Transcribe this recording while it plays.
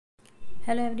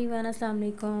Hello everyone, assalamu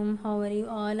alaikum. How are you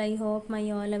all? I hope my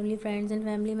all lovely friends and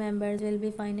family members will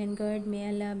be fine and good. May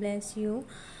Allah bless you.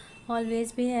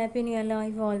 Always be happy in your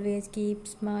life. Always keep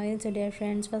smiles. So dear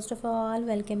friends, first of all,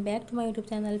 welcome back to my YouTube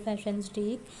channel Fashion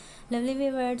Streak. Lovely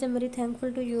viewers, I'm very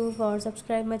thankful to you for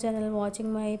subscribe my channel,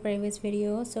 watching my previous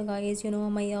videos. So guys, you know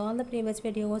my all the previous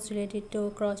videos related to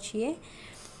crochet.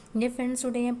 Dear friends,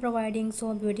 today I'm providing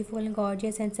so beautiful,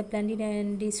 gorgeous and splendid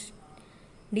and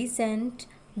decent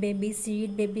baby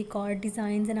seat baby cord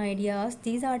designs and ideas.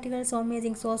 These articles so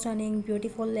amazing, so stunning,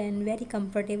 beautiful and very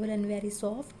comfortable and very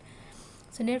soft.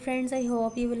 So dear friends, I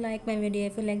hope you will like my video.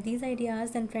 If you like these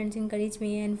ideas, then friends, encourage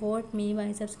me and vote me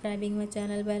by subscribing my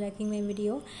channel, by liking my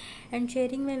video and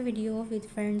sharing my video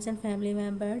with friends and family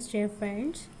members. Dear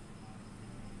friends,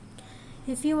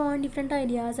 if you want different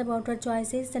ideas about your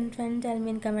choices, then friends, tell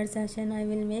me in comment section. I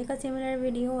will make a similar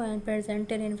video and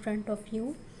present it in front of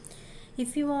you.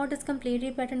 If you want this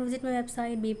completely pattern, visit my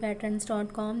website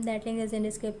bpatterns.com. That link is in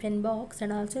description box.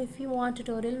 And also if you want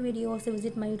tutorial videos,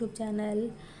 visit my YouTube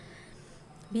channel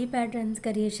B Patterns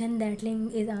Creation. That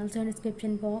link is also in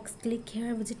description box. Click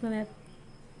here, visit my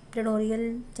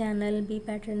tutorial channel B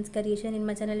Patterns Creation. In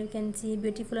my channel you can see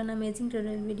beautiful and amazing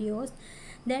tutorial videos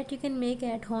that you can make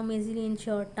at home easily in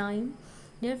short time.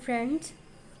 Dear friends,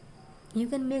 you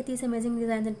can make these amazing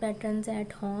designs and patterns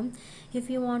at home. If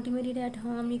you want to make it at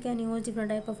home, you can use different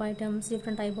type of items,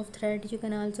 different type of thread. You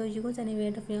can also use any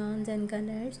variety of yarns and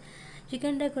colors. You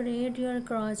can decorate your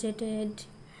crocheted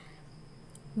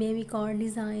baby cord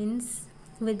designs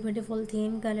with beautiful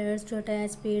theme colors to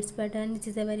attach beads pattern. This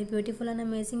is a very beautiful and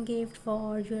amazing gift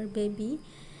for your baby.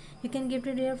 You can give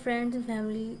it to your friends and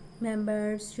family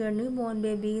members, your newborn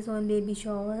babies on baby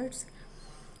showers.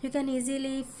 You can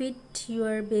easily fit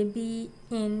your baby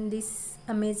in this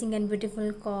amazing and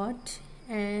beautiful cot,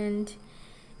 and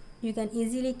you can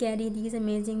easily carry these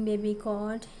amazing baby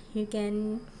cot. You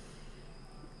can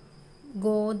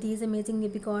go these amazing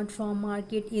baby cot from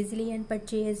market easily and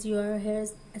purchase your hair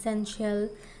essential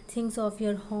things of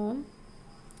your home.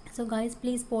 So guys,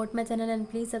 please support my channel and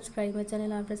please subscribe my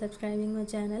channel. After subscribing my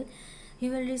channel,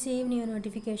 you will receive new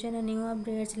notification and new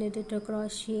updates related to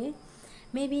crochet.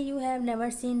 Maybe you have never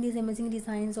seen these amazing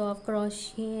designs of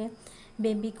crochet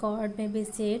baby cord baby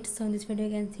seat. So in this video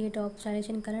you can see top stylish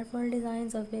and colorful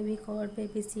designs of baby cord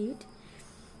baby seat.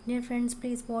 Dear friends,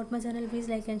 please support my channel. Please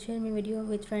like and share my video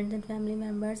with friends and family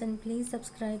members, and please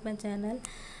subscribe my channel.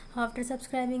 After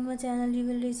subscribing my channel, you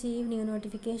will receive new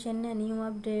notification and new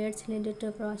updates related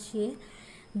to crochet.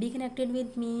 Be connected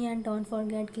with me and don't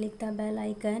forget click the bell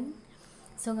icon.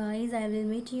 So guys, I will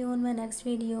meet you on my next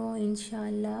video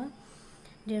inshallah.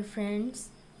 Dear friends,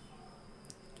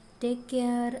 take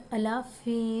care. Allah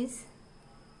Hafiz.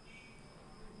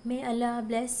 May Allah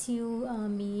bless you.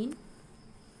 Ameen.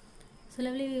 So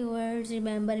lovely viewers,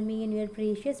 remember me in your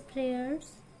precious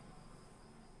prayers.